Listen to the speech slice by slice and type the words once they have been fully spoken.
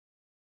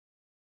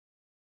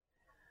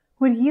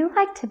Would you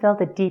like to build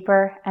a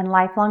deeper and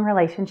lifelong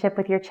relationship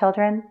with your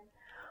children?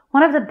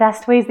 One of the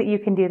best ways that you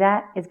can do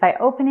that is by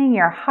opening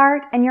your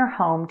heart and your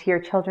home to your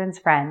children's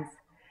friends.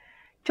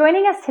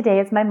 Joining us today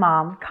is my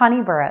mom,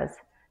 Connie Burrows,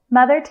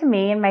 mother to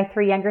me and my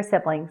 3 younger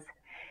siblings.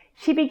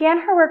 She began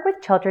her work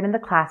with children in the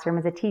classroom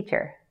as a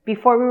teacher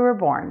before we were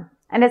born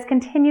and has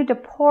continued to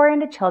pour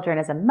into children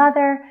as a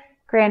mother,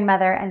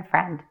 grandmother, and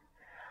friend.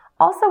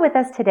 Also with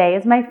us today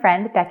is my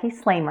friend Becky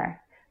Slamer,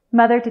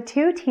 mother to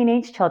 2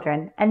 teenage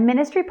children and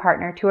ministry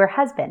partner to her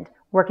husband,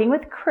 working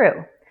with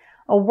Cru,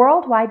 a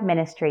worldwide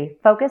ministry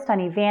focused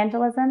on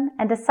evangelism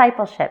and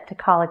discipleship to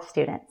college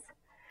students.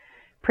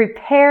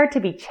 Prepare to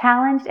be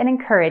challenged and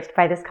encouraged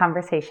by this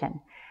conversation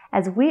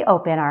as we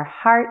open our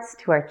hearts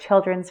to our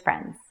children's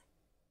friends.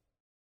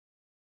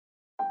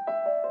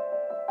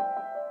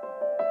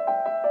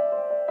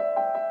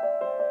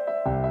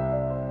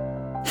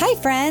 Hi,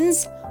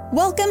 friends.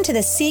 Welcome to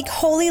the Seek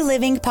Holy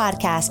Living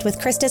podcast with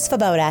Krista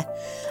Svoboda.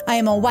 I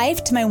am a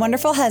wife to my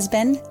wonderful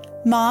husband,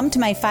 mom to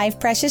my 5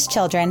 precious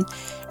children,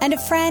 and a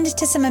friend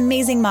to some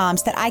amazing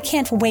moms that I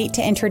can't wait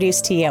to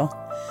introduce to you.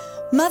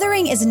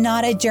 Mothering is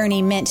not a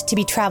journey meant to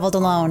be traveled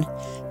alone.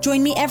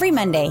 Join me every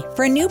Monday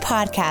for a new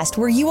podcast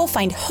where you will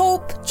find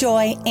hope,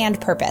 joy, and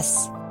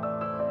purpose.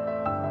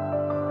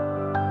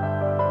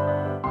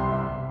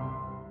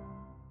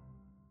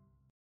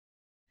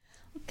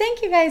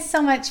 Thank you guys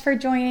so much for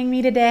joining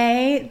me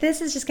today.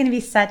 This is just going to be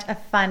such a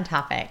fun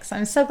topic. So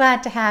I'm so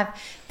glad to have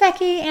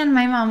Becky and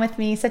my mom with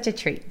me. Such a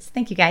treat.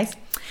 Thank you guys.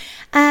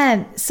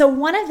 So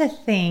one of the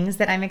things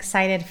that I'm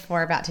excited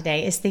for about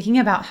today is thinking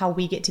about how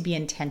we get to be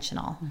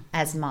intentional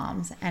as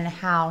moms and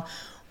how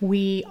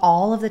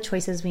all of the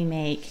choices we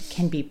make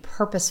can be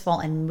purposeful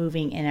and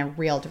moving in a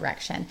real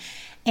direction.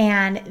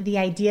 And the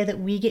idea that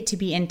we get to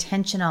be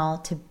intentional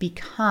to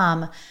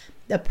become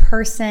a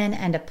person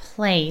and a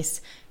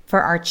place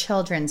for our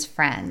children's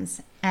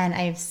friends. And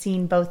I've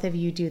seen both of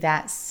you do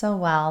that so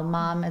well,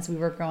 Mom, as we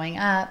were growing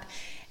up,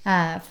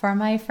 for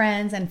my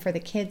friends and for the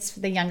kids,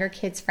 the younger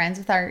kids' friends,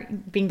 with our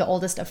being the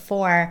oldest of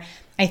 4.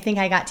 I think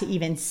I got to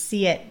even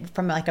see it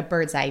from like a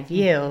bird's eye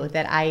view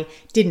that I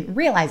didn't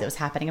realize it was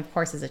happening, of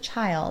course, as a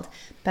child,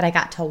 but I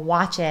got to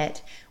watch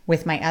it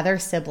with my other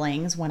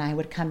siblings when I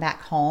would come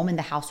back home and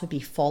the house would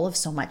be full of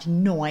so much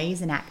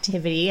noise and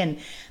activity, and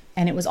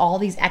it was all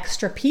these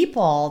extra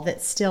people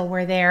that still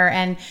were there.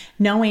 And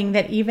knowing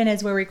that even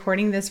as we're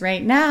recording this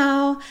right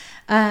now,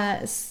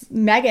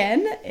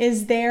 Megan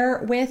is there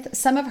with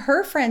some of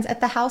her friends at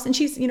the house, and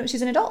she's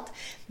an adult,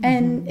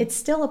 and it's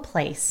still a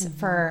place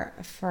for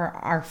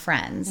our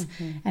friends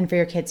and for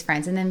your kids'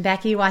 friends. And then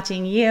Becky,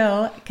 watching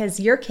you, because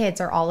your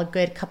kids are all a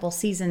good couple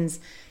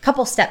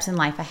steps in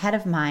life ahead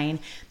of mine,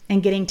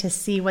 and getting to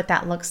see what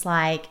that looks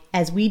like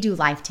as we do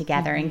life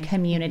together in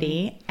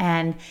community.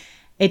 And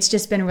it's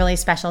just been really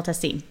special to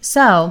see.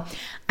 So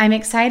I'm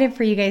excited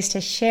for you guys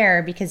to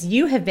share because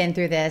you have been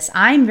through this.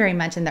 I'm very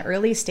much in the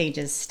early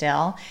stages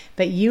still,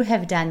 but you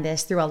have done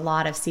this through a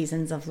lot of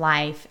seasons of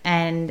life,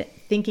 and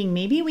thinking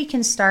maybe we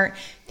can start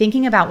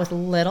thinking about with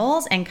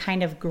littles and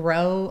kind of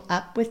grow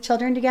up with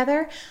children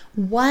together.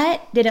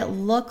 What did it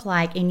look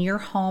like in your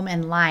home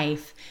and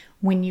life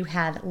when you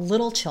had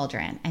little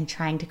children and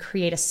trying to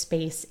create a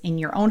space in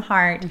your own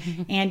heart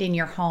and in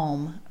your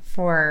home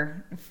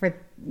for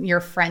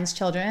your friends'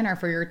 children or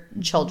for your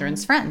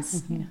children's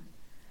friends?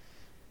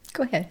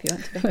 Go ahead if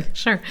you want to.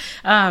 Sure.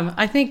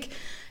 I think,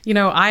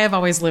 I have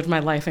always lived my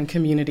life in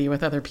community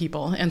with other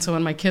people. And so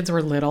when my kids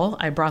were little,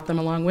 I brought them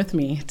along with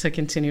me to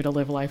continue to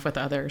live life with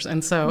others.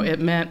 And so it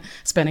meant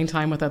spending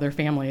time with other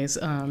families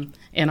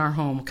in our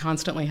home,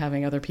 constantly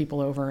having other people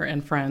over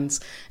and friends.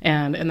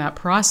 And in that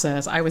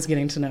process, I was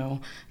getting to know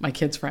my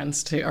kids'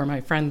 friends too, or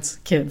my friends'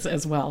 kids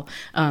as well.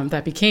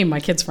 That became my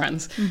kids'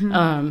 friends.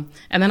 And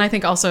then I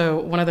think also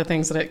one of the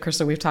things that,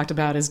 Krista, we've talked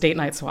about is date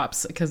night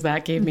swaps, because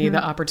that gave me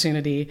the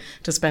opportunity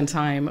to spend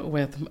time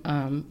with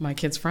my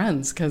kids'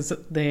 friends, because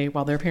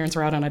while their parents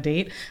were out on a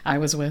date, I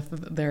was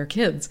with their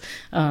kids.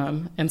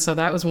 And so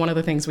that was one of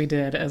the things we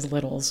did as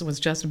littles, was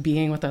just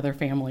being with other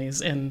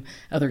families and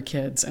other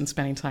kids and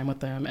spending time with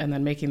them, and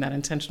then making that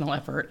intentional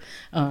effort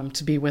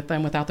to be with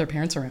them without their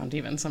parents around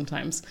even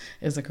sometimes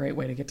is a great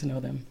way to get to know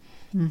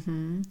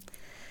them.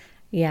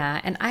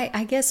 Yeah, and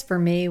I guess for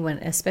me,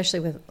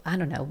 especially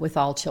with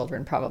all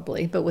children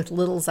probably, but with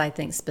littles, I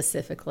think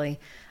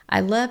specifically, I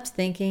loved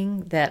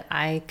thinking that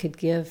I could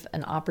give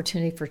an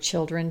opportunity for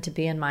children to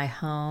be in my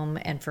home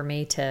and for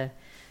me to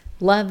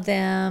love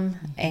them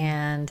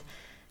and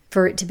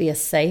for it to be a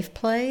safe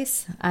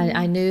place.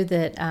 I knew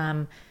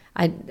that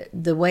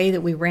the way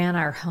that we ran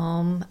our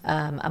home,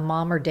 a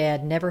mom or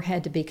dad never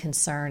had to be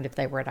concerned if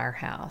they were at our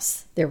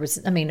house.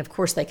 Of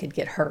course they could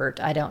get hurt.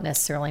 I don't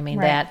necessarily mean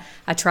that.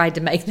 I tried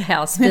to make the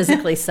house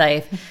physically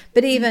safe,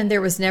 but even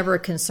there was never a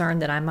concern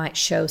that I might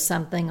show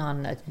something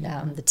on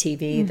the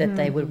TV that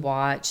they would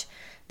watch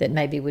that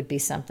maybe would be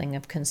something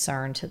of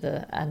concern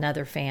to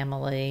another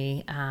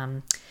family.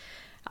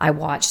 I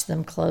watched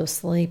them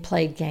closely,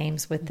 played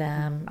games with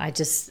them.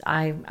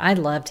 I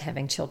loved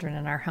having children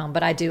in our home,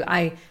 but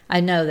I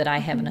know that I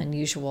have an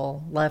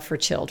unusual love for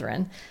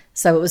children.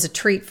 So it was a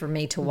treat for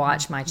me to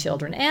watch my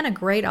children, and a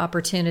great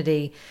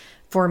opportunity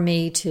for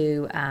me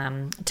to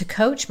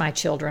coach my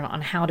children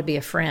on how to be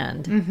a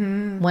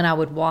friend when I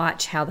would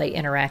watch how they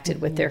interacted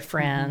with their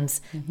friends.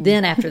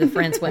 Then after the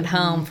friends went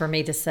home, for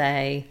me to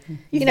say,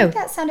 you know,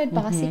 that sounded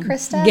bossy,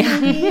 Krista. Yeah.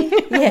 Maybe?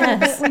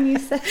 Yes. When you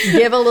said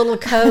Give a little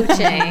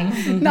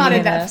coaching. not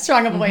in that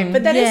strong of a way,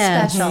 but that is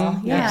special.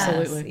 Yeah.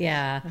 Absolutely.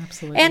 Yeah.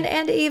 Absolutely.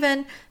 And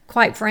even,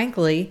 quite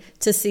frankly,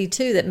 to see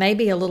too that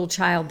maybe a little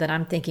child that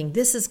I'm thinking,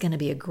 this is going to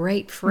be a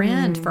great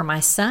friend for my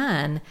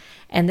son.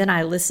 And then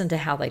I listen to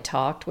how they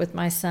talked with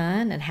my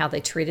son and how they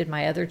treated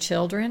my other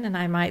children. And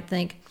I might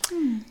think,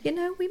 you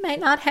know, we may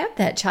not have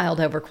that child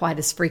over quite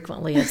as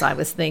frequently as I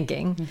was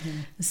thinking.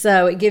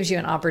 So it gives you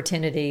an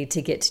opportunity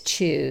to get to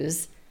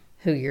choose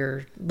who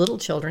your little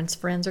children's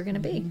friends are going to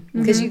be,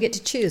 because you get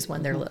to choose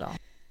when they're little.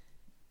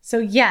 So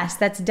yes,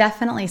 that's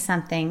definitely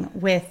something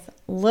with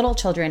little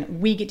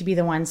children. We get to be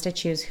the ones to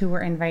choose who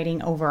we're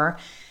inviting over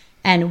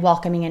and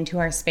welcoming into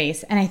our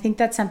space. And I think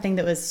that's something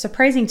that was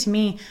surprising to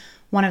me.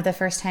 One of the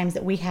first times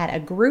that we had a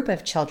group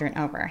of children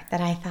over, that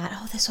I thought,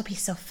 oh, this will be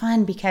so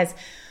fun, because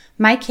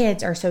my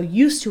kids are so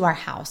used to our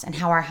house and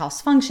how our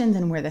house functions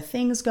and where the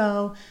things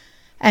go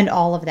and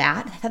all of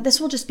that. I thought this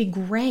will just be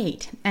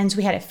great. And so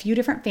we had a few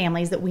different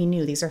families that we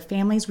knew. These are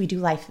families we do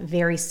life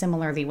very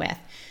similarly with.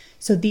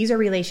 So these are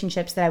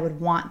relationships that I would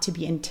want to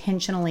be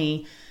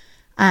intentionally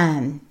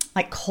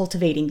like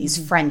cultivating these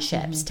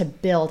friendships to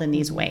build in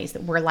these ways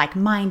that we're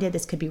like-minded.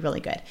 This could be really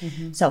good.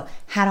 So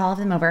had all of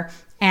them over,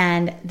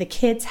 and the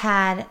kids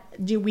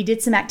we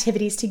did some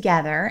activities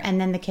together, and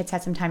then the kids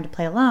had some time to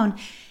play alone.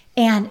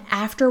 And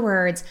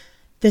afterwards,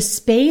 the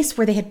space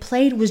where they had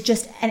played was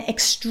just an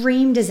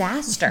extreme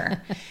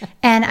disaster.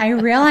 And I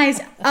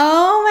realized,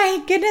 oh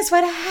my goodness,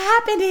 what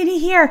happened in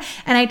here?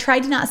 And I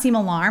tried to not seem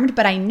alarmed,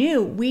 but I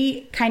knew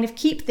we kind of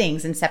keep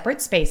things in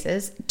separate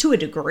spaces to a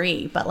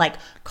degree. But like,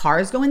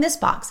 cars go in this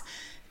box,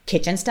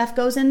 kitchen stuff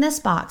goes in this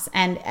box,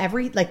 and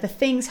the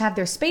things have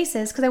their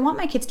spaces, because I want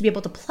my kids to be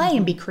able to play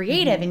and be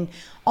creative and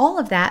all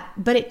of that.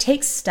 But it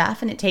takes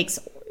stuff, and it takes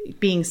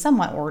being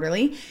somewhat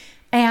orderly.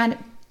 And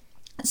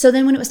so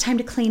then when it was time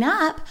to clean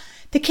up,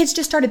 the kids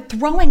just started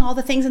throwing all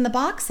the things in the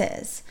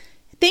boxes,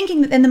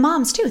 and the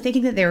moms too,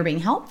 thinking that they were being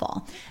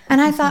helpful.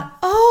 And I thought,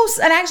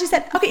 and I actually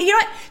said, okay, you know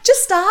what,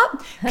 just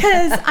stop,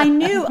 because I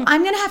knew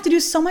I'm going to have to do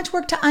so much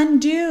work to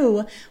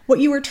undo what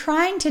you were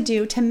trying to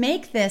do to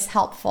make this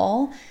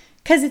helpful,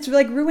 because it's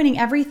like ruining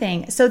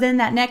everything. So then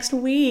that next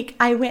week,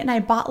 I went and I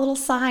bought little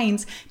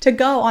signs to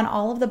go on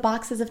all of the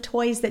boxes of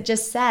toys that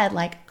just said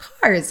like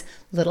cars,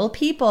 little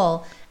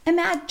people, and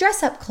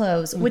dress up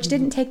clothes, which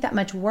didn't take that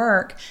much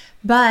work,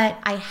 but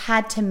I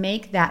had to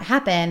make that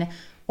happen,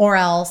 or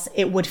else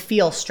it would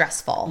feel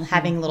stressful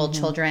having little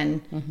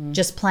children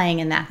just playing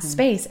in that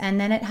space. And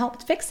then it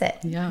helped fix it.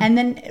 Yeah. And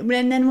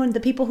then when the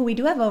people who we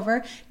do have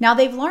over, now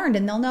they've learned,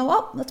 and they'll know,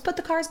 oh, let's put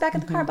the cars back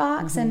in the car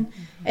box. And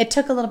it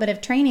took a little bit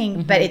of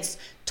training, but it's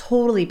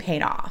totally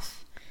paid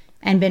off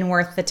and been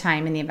worth the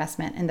time and the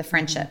investment and the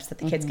friendships that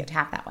the kids get to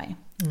have that way.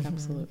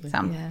 Absolutely.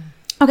 So,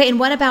 okay. And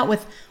what about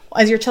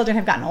as your children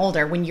have gotten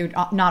older, when you're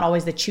not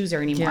always the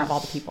chooser anymore of all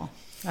the people?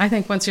 I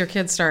think once your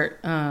kids start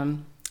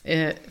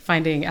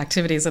finding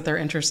activities that they're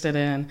interested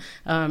in,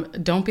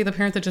 don't be the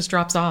parent that just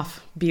drops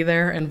off. Be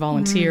there and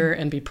volunteer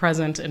and be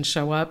present and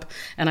show up.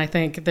 And I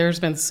think there's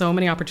been so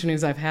many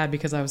opportunities I've had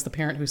because I was the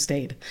parent who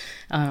stayed.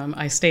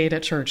 I stayed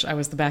at church. I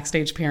was the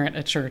backstage parent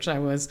at church. I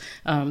was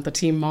the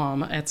team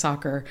mom at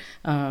soccer.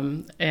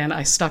 And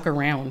I stuck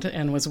around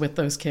and was with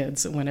those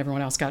kids when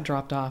everyone else got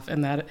dropped off.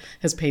 And that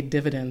has paid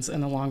dividends in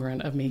the long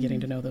run of me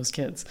getting to know those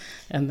kids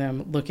and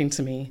them looking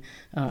to me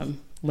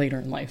later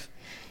in life.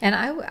 And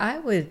I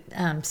would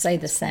say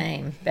the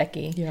same,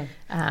 Becky. Yeah.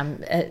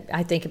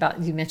 I think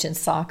about, you mentioned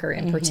soccer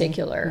in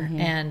particular,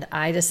 and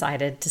I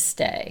decided to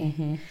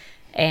stay.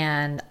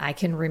 And I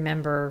can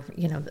remember,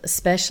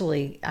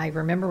 especially I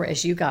remember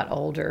as you got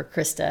older,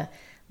 Krista,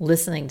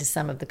 listening to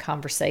some of the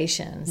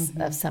conversations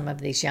of some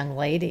of these young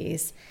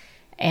ladies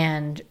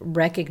and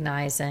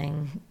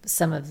recognizing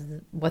some of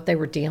what they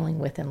were dealing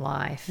with in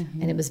life.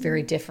 And it was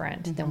very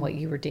different than what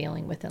you were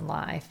dealing with in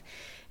life.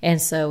 And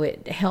so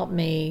it helped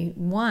me,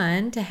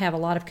 one, to have a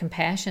lot of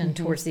compassion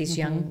towards these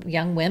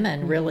young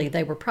women. Really,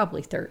 they were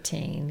probably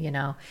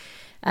 13,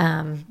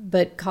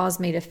 but caused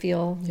me to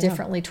feel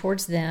differently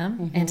towards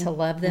them and to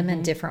love them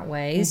in different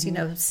ways,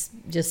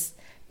 just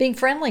being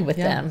friendly with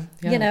them,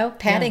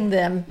 patting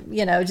them,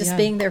 just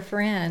being their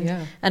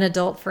friend, an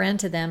adult friend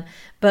to them,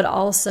 but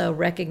also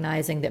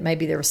recognizing that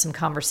maybe there was some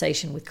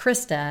conversation with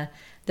Krista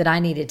that I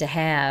needed to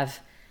have,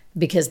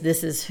 because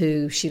this is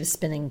who she was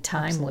spending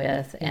time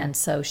with. And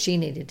so she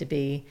needed to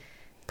be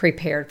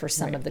prepared for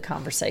some of the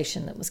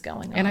conversation that was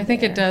going on. And I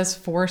think there. it does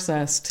force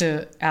us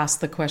to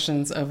ask the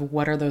questions of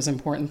what are those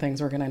important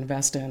things we're going to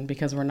invest in,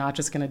 because we're not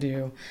just going to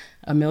do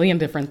a million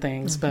different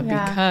things, but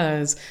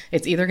because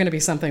it's either going to be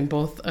something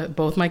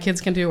both my kids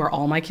can do or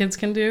all my kids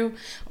can do,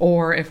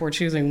 or if we're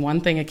choosing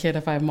one thing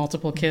if I have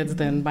multiple kids,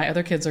 then my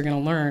other kids are going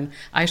to learn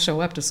I show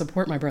up to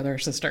support my brother or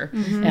sister,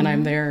 and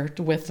I'm there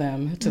with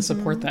them to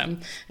support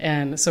them.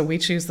 And so we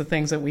choose the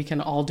things that we can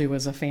all do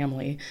as a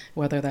family,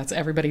 whether that's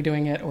everybody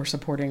doing it or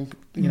supporting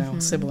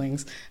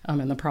siblings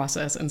in the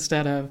process,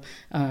 instead of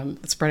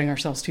spreading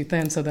ourselves too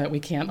thin so that we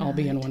can't all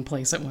be in one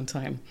place at one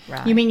time.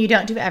 Right. You mean you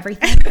don't do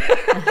everything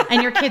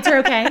and your kids are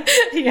okay?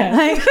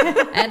 Yes.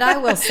 And I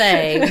will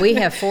say, we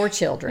have 4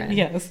 children.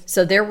 Yes.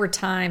 So there were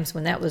times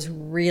when that was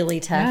really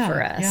tough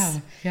for us.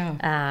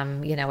 Yeah.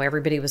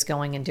 Everybody was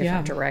going in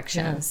different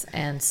directions.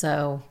 And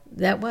so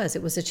it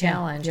was a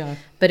challenge. Yeah.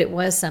 But it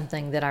was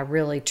something that I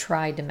really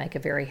tried to make a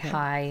very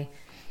high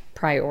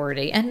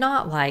priority, and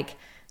not like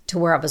to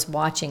where I was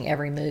watching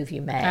every move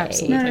you made.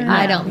 Absolutely.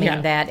 I don't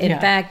mean that. In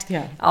fact,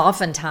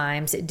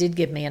 oftentimes it did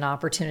give me an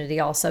opportunity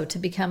also to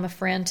become a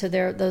friend to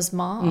those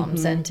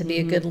moms and to be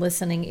a good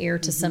listening ear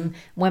to some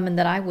women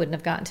that I wouldn't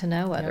have gotten to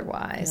know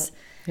otherwise.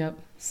 Yep.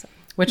 So.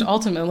 Which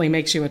ultimately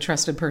makes you a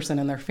trusted person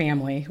in their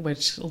family,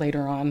 which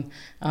later on,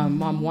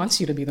 mom wants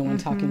you to be the one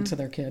talking to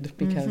their kid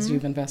because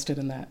you've invested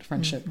in that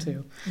friendship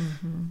too.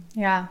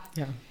 Yeah.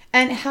 Yeah.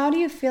 And how do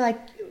you feel like,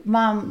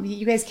 Mom,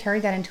 you guys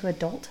carried that into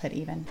adulthood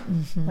even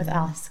with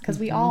us? Because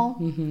we all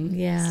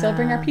still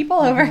bring our people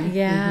over.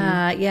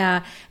 Yeah.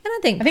 And I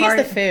think it's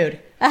the food.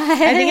 I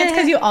think it's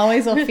because you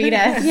always will feed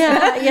us.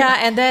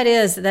 And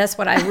that's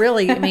what I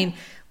really, I mean,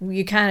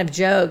 you kind of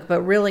joke,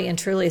 but really and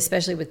truly,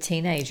 especially with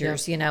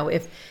teenagers,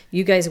 if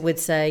you guys would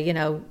say,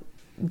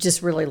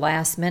 just really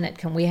last minute,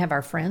 can we have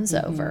our friends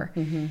over?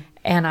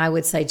 And I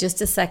would say,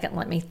 just a second,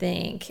 let me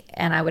think.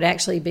 And I would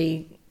actually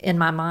be in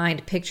my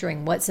mind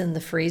picturing what's in the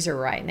freezer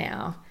right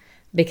now,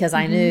 because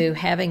I knew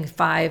having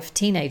 5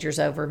 teenagers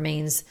over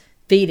means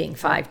feeding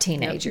 5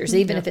 teenagers.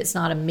 Even if it's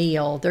not a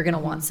meal, they're going to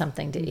want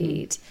something to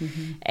eat.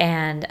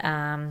 And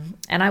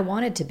I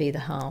wanted to be the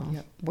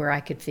home where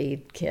I could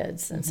feed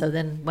kids. And so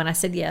then when I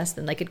said yes,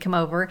 then they could come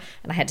over,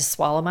 and I had to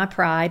swallow my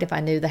pride if I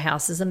knew the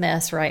house is a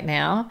mess right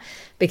now,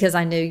 because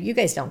I knew you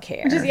guys don't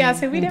care.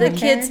 The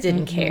kids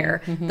didn't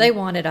care. They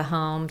wanted a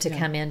home to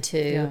come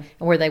into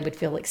where they would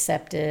feel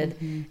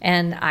accepted.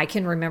 And I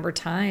can remember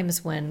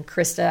times when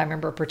Krista, I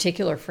remember a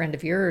particular friend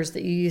of yours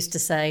that you used to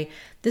say,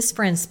 this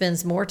friend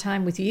spends more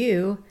time with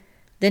you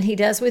than he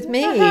does with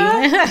me.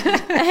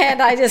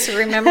 And I just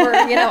remember,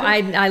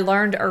 I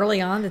learned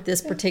early on that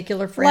this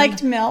particular friend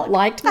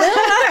liked milk.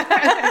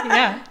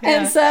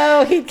 And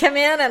so he'd come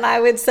in, and I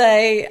would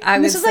say,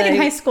 this was like in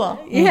high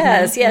school.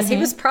 Yes. He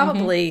was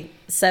probably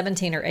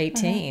 17 or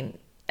 18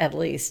 at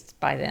least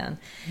by then.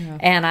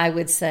 And I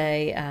would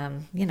say,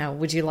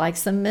 would you like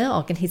some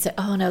milk? And he'd say,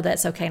 oh, no,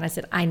 that's okay. And I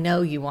said, I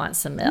know you want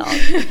some milk.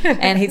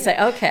 And he'd say,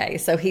 okay.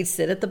 So he'd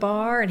sit at the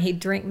bar and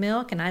he'd drink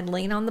milk, and I'd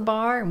lean on the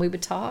bar, and we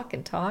would talk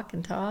and talk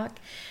and talk.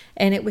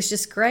 And it was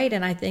just great.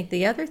 And I think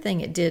the other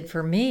thing it did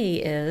for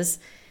me is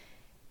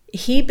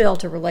he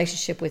built a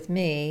relationship with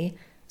me.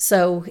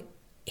 So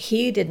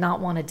he did not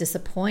want to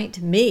disappoint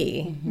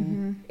me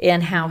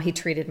in how he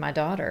treated my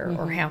daughter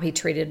or how he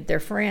treated their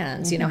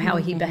friends, how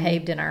he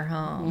behaved in our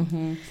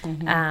home.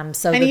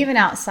 Even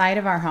outside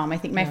of our home, I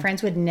think my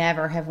friends would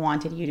never have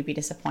wanted you to be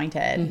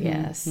disappointed.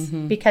 Yes.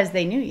 Because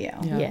they knew you.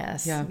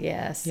 Yes.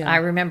 I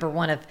remember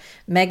one of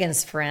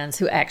Megan's friends,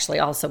 who actually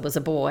also was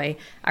a boy,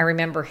 I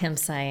remember him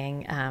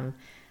saying,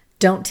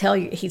 don't tell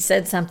you, he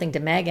said something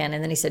to Megan,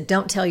 and then he said,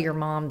 don't tell your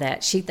mom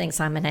that. She thinks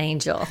I'm an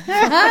angel.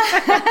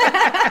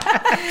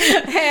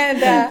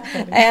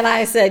 And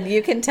I said,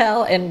 you can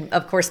tell. And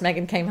of course,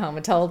 Megan came home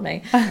and told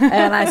me.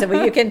 And I said,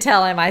 well, you can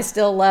tell him I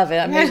still love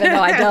him, even though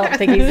I don't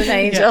think he's an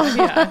angel.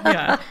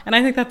 And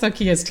I think that's so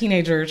key as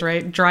teenagers,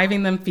 right?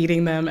 Driving them,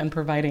 feeding them, and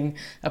providing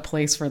a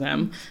place for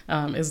them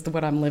is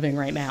what I'm living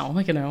right now,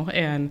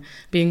 and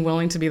being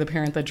willing to be the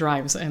parent that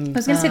drives. And I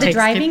was going to say, the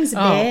driving's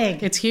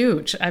big. It's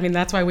huge. I mean,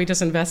 that's why we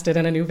just invested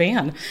in a new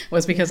van,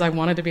 was because I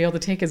wanted to be able to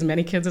take as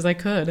many kids as I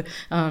could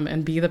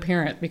and be the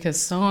parent,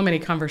 because so many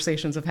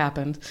conversations have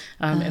happened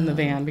in the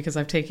van, because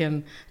I've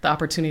taken the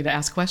opportunity to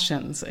ask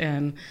questions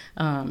and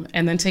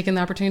then taken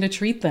the opportunity to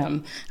treat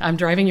them. I'm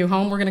driving you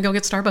home. We're going to go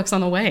get Starbucks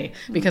on the way,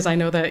 because I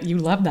know that you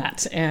love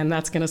that, and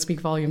that's going to speak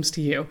volumes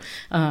to you.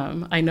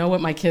 I know what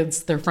my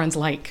kids, their friends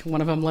like.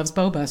 One of them loves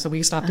boba, so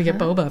we stop to get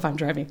boba if I'm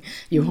driving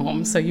you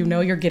home. So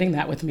you're getting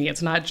that with me.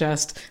 It's not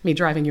just me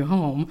driving you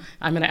home.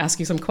 I'm going to ask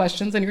you some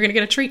questions, and you're going to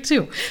get a treat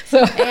too.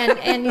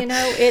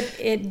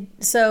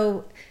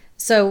 So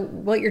so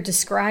what you're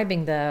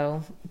describing,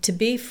 though, to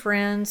be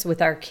friends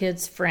with our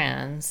kids'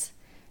 friends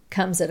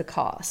comes at a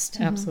cost.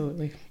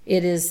 Absolutely.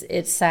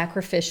 It's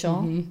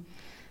sacrificial.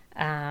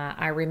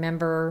 I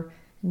remember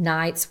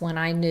nights when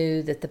I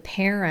knew that the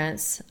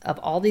parents of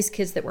all these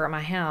kids that were at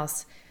my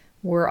house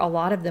were, a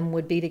lot of them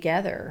would be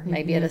together,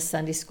 maybe at a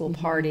Sunday school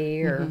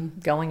party or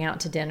going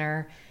out to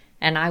dinner,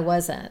 and I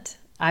wasn't.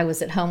 I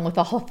was at home with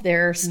all of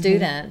their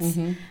students,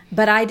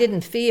 but I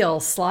didn't feel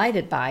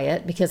slighted by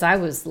it because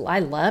I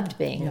loved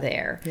being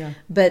there. Yeah.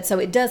 But so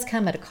it does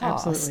come at a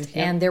cost. Absolutely,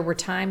 yeah. And there were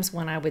times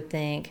when I would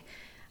think,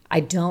 I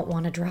don't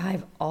want to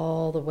drive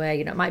all the way.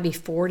 It might be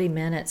 40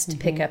 minutes to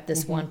pick up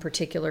this one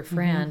particular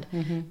friend,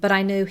 but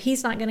I knew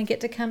he's not going to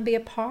get to come be a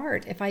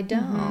part if I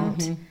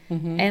don't.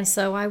 And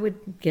so I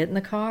would get in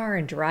the car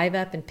and drive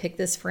up and pick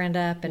this friend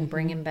up and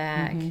bring him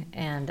back,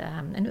 and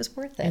it was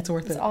worth it. It's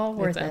worth it. It's all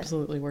worth it. It's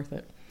absolutely worth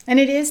it. And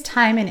it is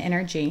time and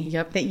energy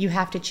that you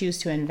have to choose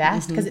to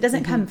invest because it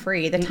doesn't come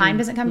free. The time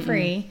doesn't come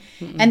free,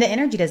 and the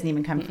energy doesn't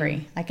even come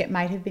free. Like it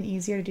might have been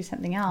easier to do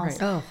something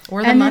else. Right.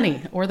 Or the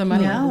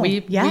money. No.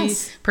 We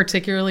Yes.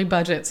 particularly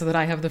budget so that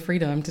I have the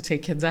freedom to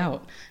take kids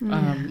out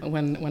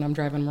when I'm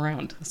driving them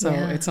around. So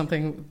it's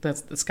something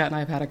that Scott and I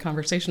have had a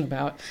conversation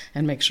about,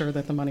 and make sure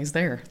that the money's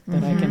there,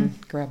 that I can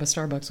grab a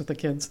Starbucks with the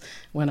kids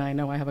when I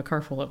know I have a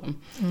car full of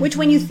them. Which,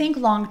 when you think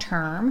long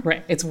term,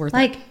 Right. It's worth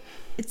like it.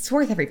 it's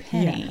worth every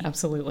penny. Yeah,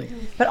 absolutely.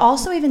 But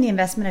also even the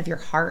investment of your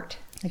heart,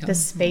 like the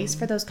space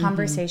for those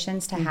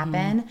conversations to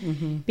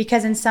happen.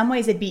 Because in some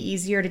ways it'd be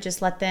easier to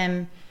just let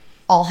them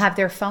all have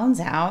their phones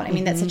out. I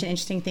mean, that's such an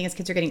interesting thing as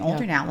kids are getting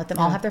older now. Let them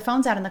all have their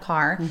phones out in the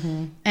car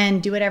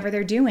and do whatever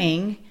they're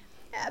doing.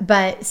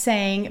 But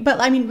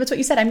I mean, that's what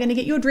you said. I'm going to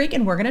get you a drink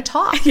and we're going to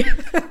talk.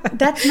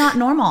 That's not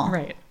normal.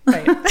 Right.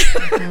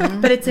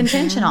 But it's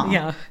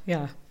intentional.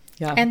 Yeah.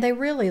 And they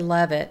really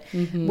love it.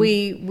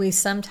 We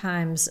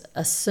sometimes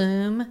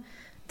assume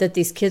that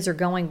these kids are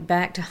going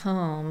back to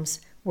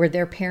homes where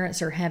their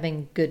parents are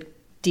having good,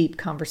 deep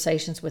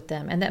conversations with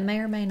them, and that may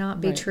or may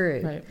not be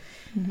true. Right.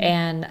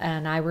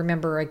 And I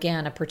remember,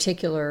 again, a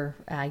particular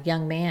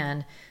young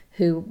man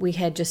who we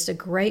had just a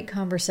great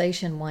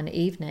conversation one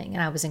evening,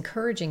 and I was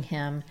encouraging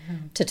him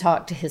to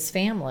talk to his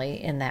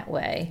family in that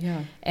way.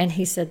 Yeah. And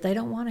he said, they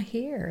don't want to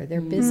hear.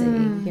 They're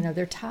busy.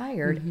 They're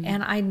tired.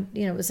 And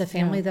it was a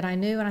family that I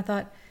knew, and I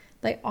thought,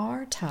 they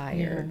are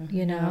tired,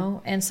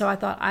 And so I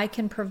thought, I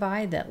can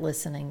provide that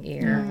listening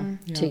ear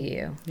to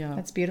you. Yeah.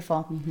 That's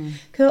beautiful.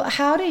 Cool.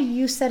 How do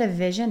you set a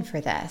vision for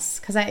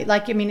this? Because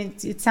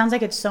it sounds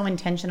like it's so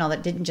intentional that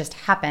it didn't just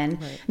happen.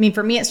 Right. I mean,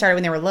 for me, it started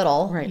when they were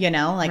little,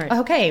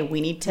 okay,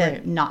 we need to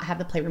not have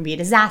the playroom be a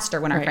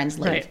disaster when our friends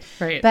leave.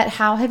 Right. But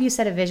how have you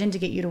set a vision to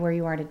get you to where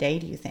you are today,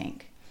 do you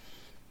think?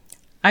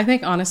 I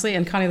think, honestly,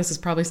 and Connie, this is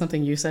probably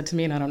something you said to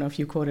me, and I don't know if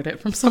you quoted it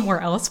from somewhere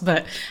else,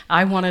 but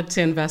I wanted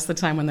to invest the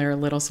time when they were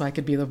little so I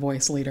could be the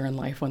voice leader in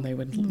life when they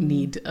would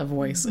need a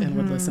voice and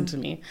would listen to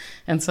me.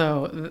 And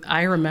so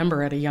I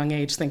remember at a young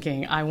age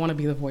thinking, I want to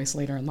be the voice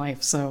leader in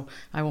life, so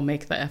I will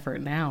make the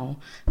effort now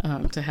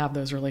to have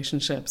those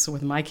relationships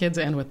with my kids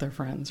and with their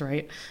friends,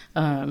 right?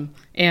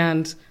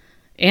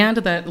 And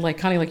that, like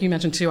Connie, like you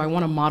mentioned too, I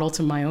want to model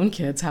to my own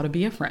kids how to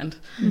be a friend.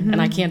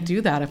 And I can't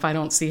do that if I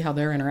don't see how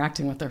they're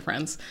interacting with their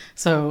friends.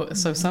 So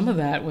some of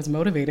that was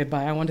motivated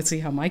by, I wanted to see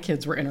how my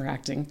kids were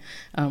interacting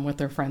with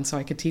their friends so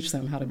I could teach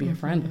them how to be a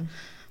friend.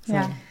 So,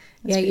 Yeah.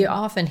 You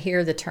often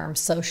hear the term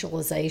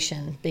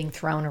socialization being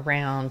thrown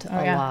around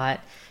a lot.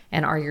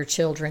 And are your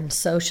children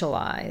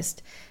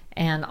socialized?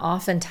 And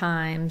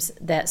oftentimes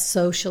that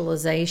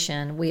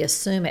socialization, we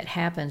assume it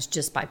happens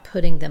just by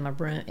putting them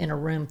in a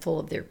room full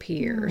of their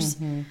peers.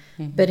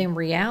 But in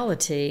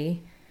reality,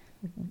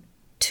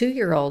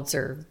 2-year-olds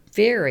are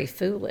very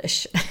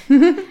foolish.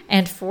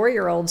 And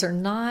 4-year-olds are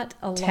not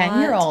a lot.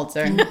 10-year-olds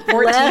or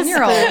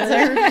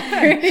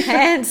 14-year-olds.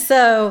 And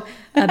so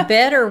a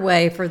better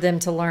way for them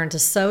to learn to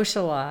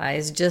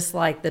socialize, just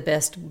like the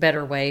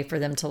better way for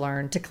them to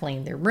learn to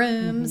clean their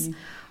rooms,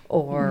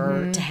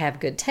 or to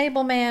have good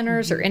table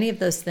manners or any of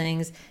those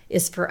things,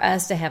 is for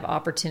us to have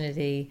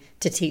opportunity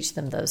to teach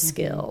them those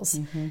skills.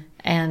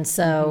 And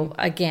so,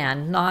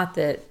 again, not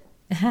that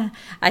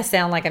I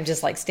sound like I'm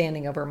just like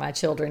standing over my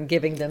children,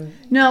 giving them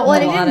it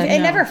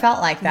never felt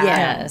like that.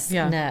 Yes,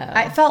 no.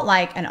 I felt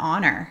like an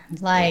honor,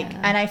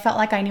 and I felt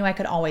like I knew I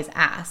could always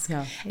ask.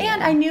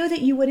 And I knew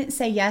that you wouldn't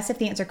say yes if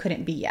the answer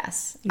couldn't be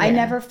yes. I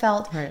never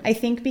felt, I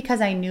think because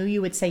I knew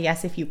you would say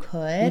yes if you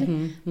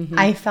could,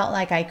 I felt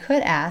like I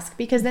could ask,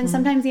 because then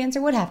sometimes the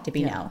answer would have to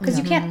be no, because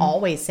you can't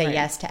always say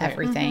yes to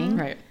everything.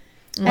 Right.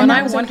 And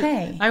that was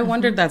okay. I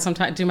wondered that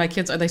sometimes. Do my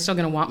kids, are they still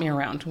going to want me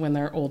around when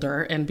they're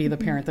older and be the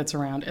parent that's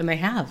around? And they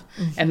have.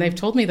 And they've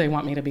told me they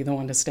want me to be the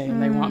one to stay,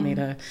 and they want me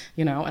to,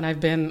 and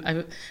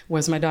I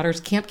was my daughter's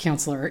camp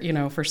counselor,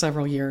 for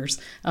several years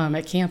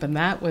at camp. And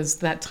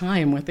that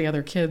time with the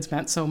other kids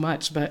meant so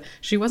much. But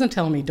she wasn't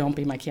telling me, don't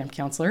be my camp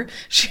counselor.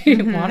 She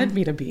wanted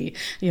me to be,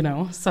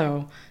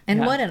 so. And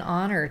what an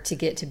honor to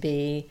get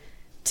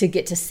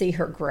to see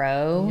her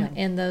grow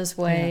in those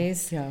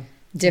ways.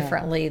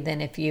 Differently than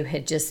if you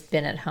had just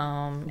been at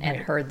home and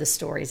heard the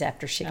stories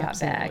after she got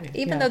back.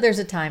 Even though there's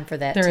a time for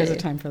that, There is a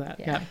time for that.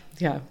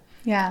 Yeah.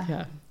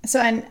 So,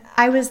 and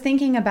I was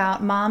thinking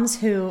about moms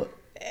who,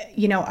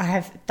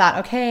 have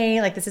thought,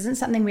 okay, like this isn't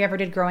something we ever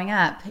did growing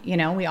up.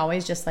 We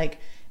always just like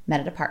met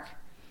at a park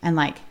and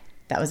like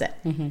that was it.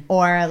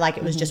 Or like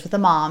it was just with the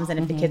moms, and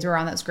if the kids were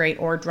around, that's great.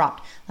 Or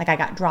dropped, like I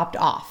got dropped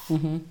off,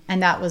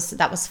 and that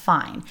was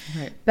fine.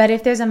 Right. But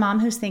if there's a mom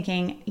who's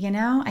thinking,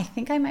 I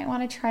think I might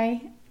want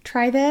to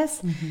try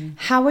this,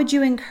 how would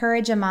you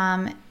encourage a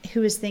mom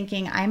who is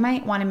thinking, I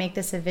might want to make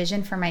this a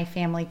vision for my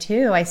family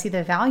too? I see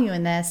the value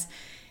in this.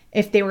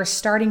 If they were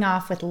starting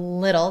off with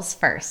littles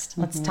first,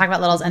 let's talk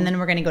about littles, and then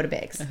we're going to go to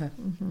bigs.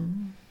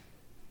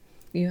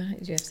 Do you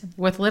have something?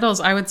 With littles,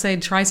 I would say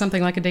try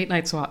something like a date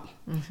night swap.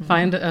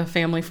 Find a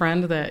family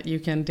friend that you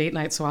can date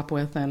night swap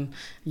with, and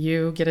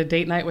you get a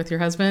date night with your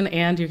husband,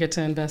 and you get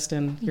to invest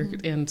in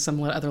in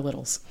some other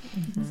littles.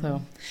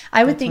 So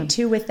I would think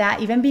too, with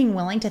that, even being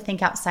willing to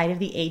think outside of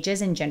the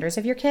ages and genders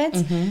of your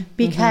kids,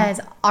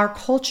 because our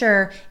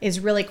culture is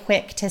really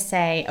quick to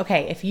say,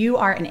 okay, if you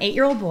are an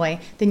 8-year-old boy,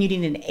 then you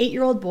need an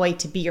 8-year-old boy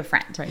to be your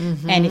friend. Right.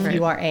 And if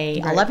you are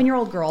a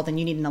 11-year-old girl, then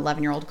you need an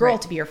 11-year-old girl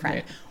to be your friend.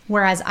 Right.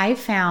 Whereas I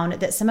found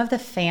that some of the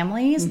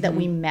families that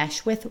we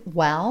mesh with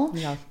well,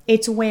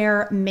 it's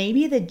where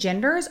maybe the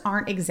genders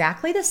aren't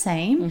exactly the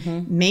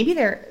same. Maybe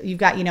you've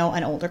got,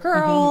 an older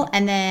girl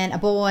and then a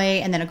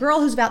boy and then a girl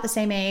who's about the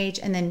same age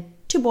and then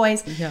 2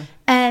 boys. Yeah.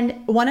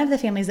 And one of the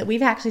families that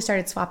we've actually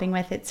started swapping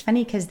with, it's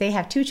funny because they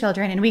have 2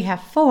 children and we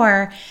have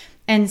 4.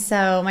 And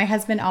so my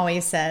husband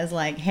always says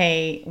like,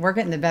 hey, we're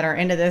getting the better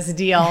end of this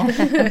deal.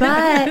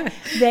 But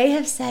they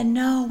have said,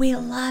 no, we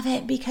love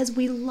it because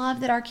we love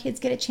that our kids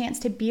get a chance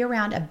to be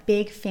around a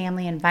big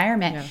family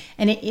environment. Yeah.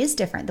 And it is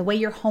different. The way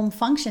your home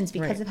functions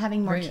because of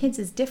having more kids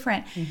is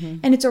different.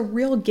 And it's a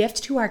real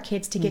gift to our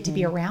kids to get to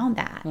be around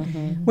that,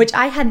 which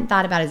I hadn't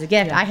thought about as a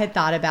gift. I had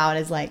thought about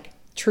as like,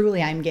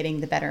 truly, I'm getting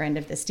the better end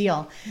of this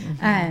deal.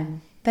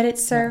 But it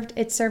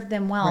served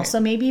them well. Right. So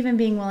maybe even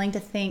being willing to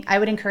think, I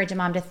would encourage a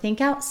mom to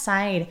think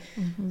outside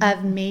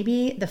of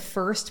maybe the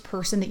first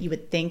person that you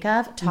would think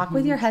of. Talk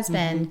with your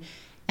husband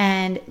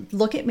and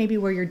look at maybe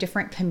where your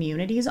different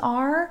communities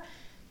are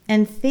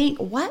and think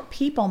what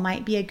people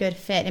might be a good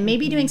fit. And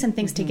maybe doing some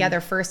things together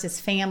first as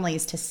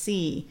families to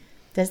see,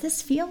 does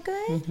this feel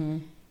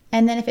good?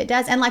 And then if it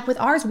does, and like with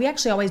ours, we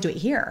actually always do it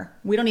here.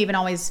 We don't even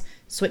always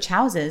switch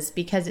houses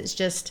because it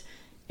just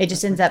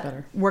ends up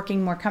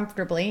working more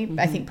comfortably.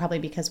 I think probably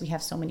because we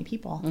have so many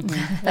people,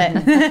 but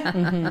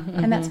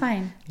and that's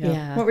fine.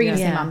 Yeah. What were you going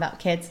to say, Mom, about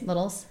kids,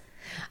 littles?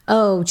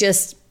 Oh,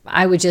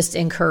 I would just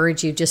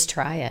encourage you, just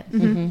try it.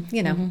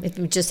 If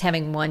you're just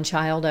having one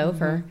child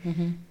over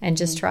and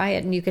just try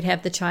it, and you could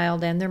have the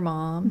child and their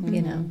mom,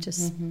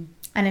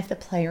 And if the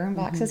playroom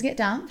boxes get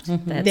dumped,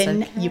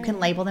 then you can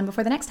label them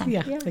before the next time.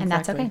 And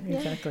that's okay.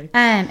 Exactly.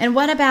 And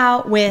what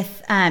about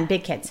with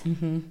big kids?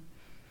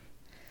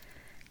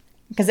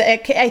 Because I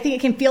think it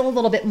can feel a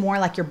little bit more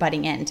like you're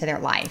butting into their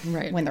life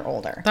when they're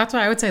older. That's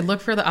why I would say look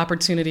for the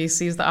opportunities,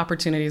 seize the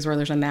opportunities where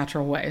there's a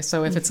natural way.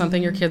 So if it's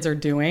something your kids are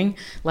doing,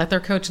 let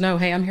their coach know,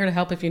 hey, I'm here to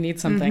help if you need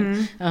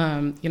something.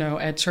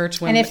 At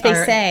church. And if they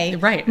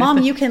say,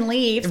 Mom, you can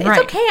leave, it's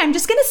okay, I'm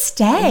just going to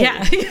stay.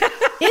 Yeah.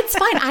 It's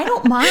fine. I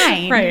don't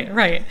mind.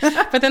 Right.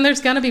 But then there's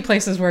going to be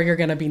places where you're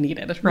going to be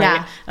needed,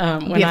 right?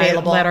 When I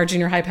let our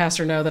junior high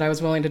pastor know that I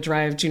was willing to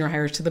drive junior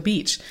highers to the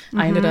beach,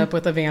 I ended up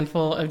with a van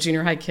full of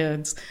junior high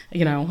kids,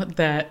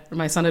 that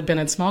my son had been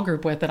in small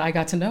group with that I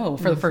got to know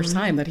for the first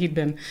time that he'd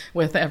been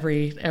with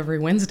every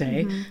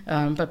Wednesday.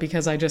 But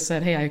because I just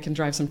said, hey, I can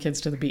drive some kids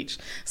to the beach.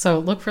 So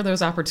look for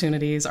those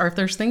opportunities. Or if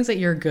there's things that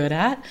you're good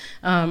at,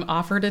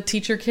 offer to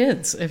teach your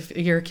kids, if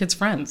your kids'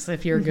 friends.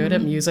 If you're good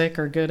at music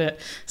or good at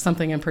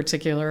something in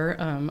particular,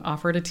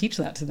 offer to teach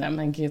that to them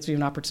and gives you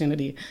an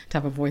opportunity to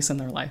have a voice in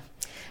their life.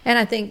 And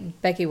I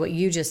think, Becky, what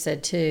you just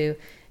said too,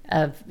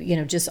 of,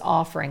 just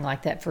offering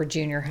like that for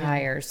junior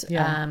hires.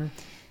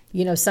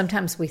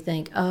 Sometimes we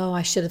think, oh,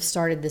 I should have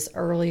started this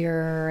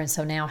earlier. And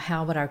so now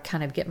how would I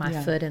kind of get my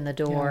foot in the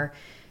door?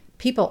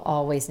 People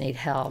always need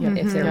help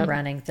if they're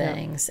running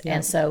things.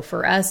 And so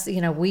for us,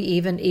 we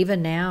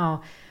even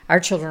now, our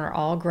children are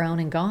all grown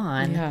and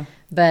gone.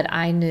 But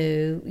I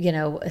knew,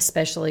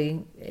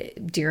 especially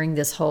during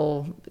this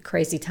whole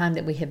crazy time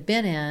that we have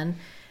been in,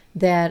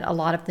 that a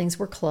lot of things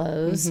were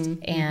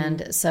closed.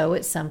 And so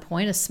at some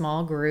point, a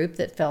small group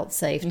that felt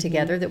safe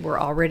together, that were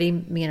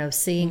already,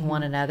 seeing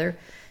one another,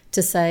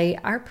 to say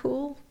our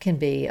pool can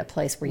be a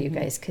place where you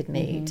guys could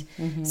meet.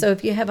 So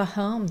if you have a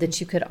home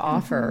that you could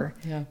offer,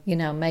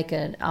 make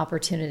an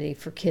opportunity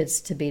for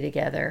kids to be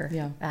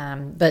together.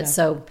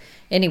 So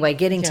anyway,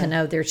 getting to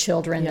know their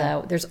children,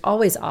 though, there's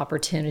always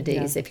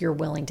opportunities if you're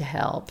willing to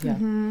help.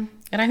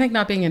 And I think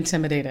not being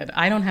intimidated.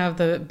 I don't have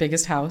the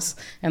biggest house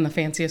and the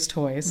fanciest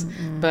toys,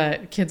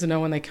 but kids know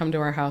when they come to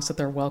our house that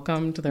they're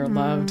welcomed, they're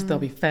loved, they'll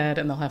be fed,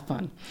 and they'll have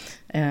fun.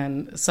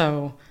 And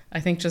so I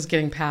think just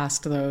getting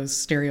past those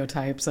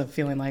stereotypes of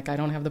feeling like I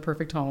don't have the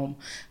perfect home,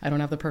 I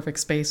don't have the perfect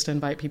space to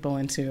invite people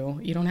into.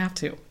 You don't have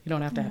to. You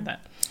don't have to have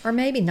that. Or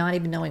maybe not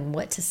even knowing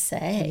what to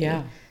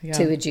say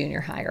to a junior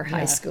high or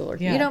high schooler.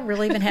 You don't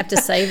really even have to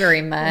say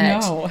very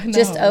much. No.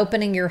 Just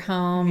opening your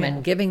home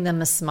and giving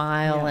them a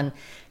smile and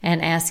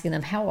asking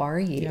them, how are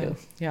you?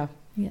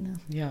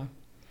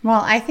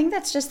 Well, I think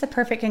that's just the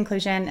perfect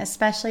conclusion,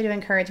 especially to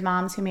encourage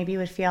moms who maybe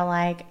would feel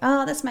like,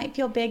 oh, this might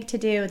feel big to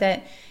do,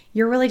 that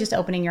you're really just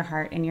opening your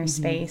heart and your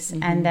space,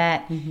 and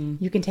that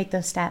you can take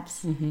those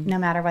steps no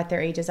matter what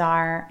their ages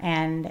are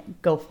and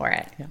go for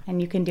it. Yeah.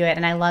 And you can do it.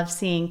 And I love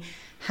seeing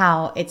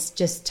how it's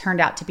just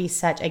turned out to be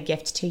such a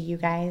gift to you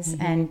guys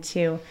and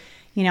to,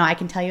 you know, I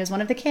can tell you as one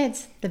of the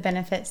kids, the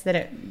benefits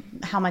that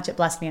how much it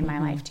blessed me in my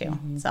life too.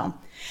 So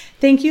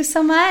thank you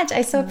so much.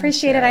 I so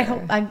appreciate it.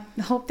 I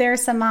hope there are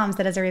some moms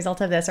that as a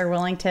result of this are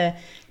willing to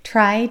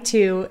try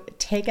to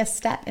take a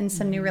step in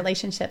some new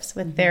relationships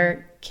with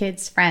their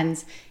kids'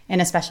 friends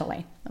in a special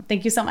way.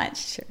 Thank you so much.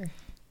 Sure.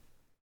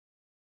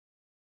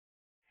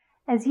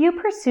 As you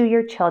pursue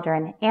your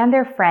children and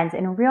their friends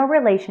in real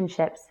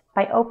relationships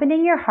by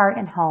opening your heart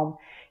and home,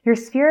 your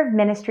sphere of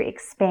ministry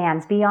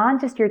expands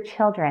beyond just your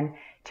children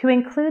to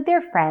include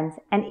their friends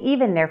and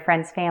even their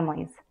friends'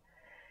 families.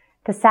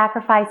 The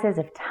sacrifices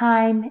of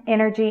time,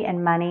 energy,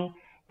 and money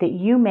that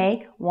you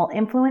make will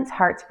influence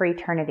hearts for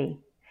eternity.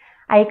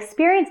 I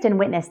experienced and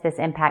witnessed this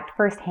impact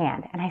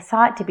firsthand, and I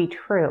saw it to be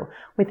true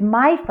with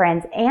my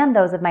friends and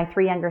those of my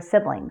 3 younger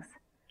siblings.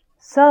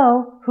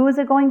 So, who is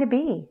it going to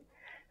be?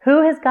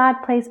 Who has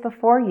God placed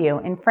before you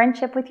in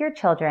friendship with your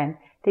children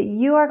that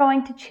you are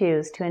going to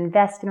choose to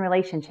invest in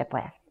relationship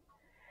with?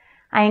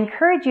 I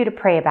encourage you to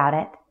pray about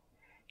it.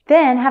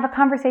 Then have a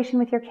conversation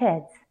with your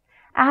kids.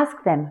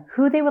 Ask them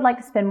who they would like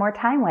to spend more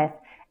time with,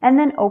 and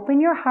then open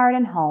your heart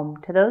and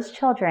home to those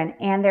children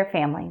and their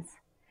families.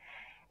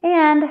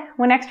 And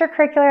when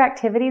extracurricular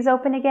activities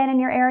open again in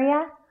your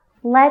area,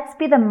 let's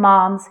be the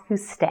moms who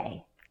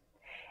stay.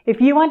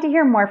 If you want to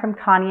hear more from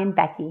Connie and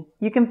Becky,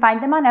 you can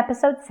find them on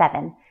episode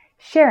 7,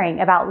 sharing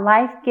about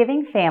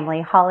life-giving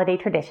family holiday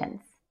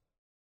traditions.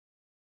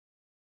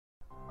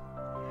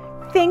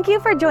 Thank you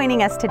for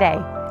joining us today.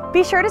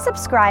 Be sure to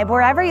subscribe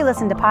wherever you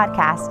listen to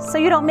podcasts so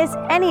you don't miss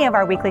any of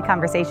our weekly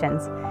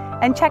conversations.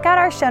 And check out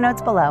our show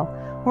notes below,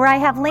 where I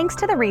have links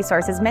to the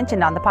resources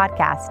mentioned on the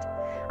podcast.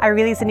 I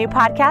release a new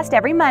podcast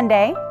every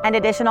Monday and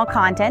additional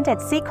content at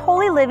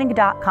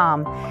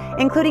seekholyliving.com,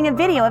 including a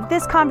video of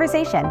this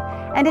conversation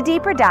and a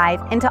deeper dive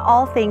into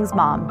all things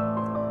mom.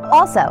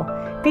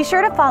 Also, be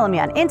sure to follow me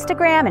on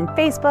Instagram and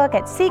Facebook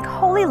at Seek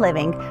Holy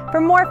Living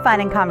for more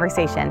fun and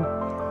conversation.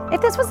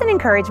 If this was an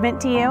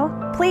encouragement to you,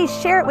 please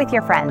share it with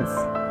your friends.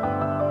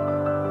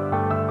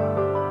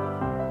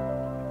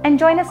 And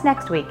join us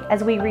next week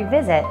as we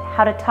revisit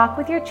how to talk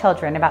with your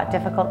children about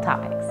difficult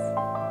topics.